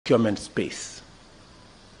procurement space.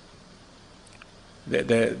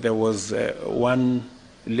 There was one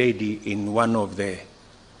lady in one of the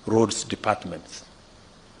roads departments,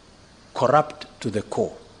 corrupt to the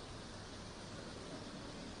core,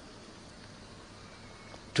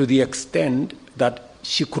 to the extent that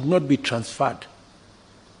she could not be transferred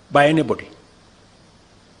by anybody,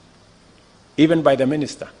 even by the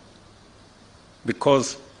minister,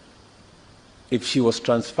 because if she was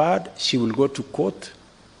transferred, she will go to court,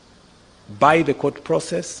 buy the court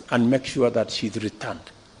process, and make sure that she's returned.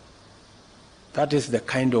 That is the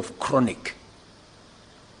kind of chronic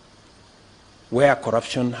where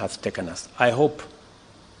corruption has taken us. I hope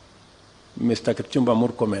Mr. Kipchumba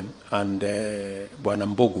Murkomen and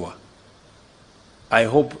Bwana Mbogwa, I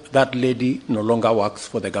hope that lady no longer works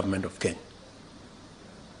for the government of Kenya.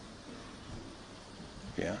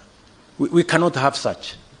 Yeah. We cannot have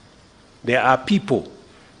such. There are people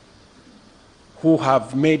who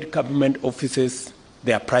have made government offices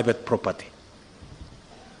their private property.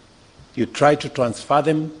 You try to transfer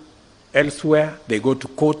them elsewhere, they go to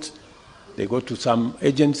court, they go to some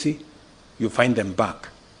agency, you find them back.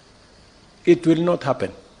 It will not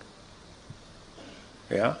happen.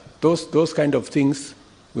 Yeah? Those kind of things,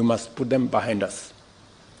 we must put them behind us.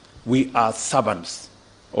 We are servants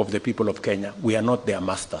of the people of Kenya. We are not their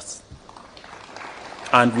masters.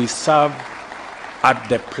 And we serve at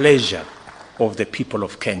the pleasure of the people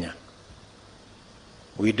of Kenya.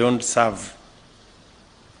 We don't serve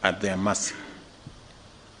at their mercy.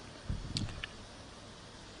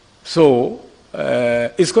 So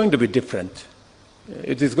it's going to be different.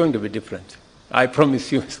 It is going to be different. I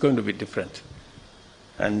promise you it's going to be different.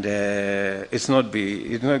 And it's not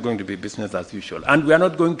going to be business as usual. And we are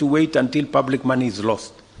not going to wait until public money is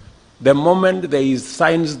lost. The moment there is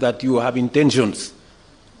signs that you have intentions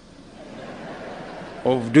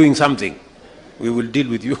of doing something, we will deal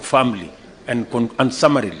with you firmly and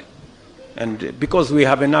summarily. And because we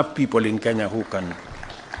have enough people in Kenya who can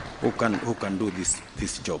do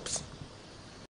these jobs.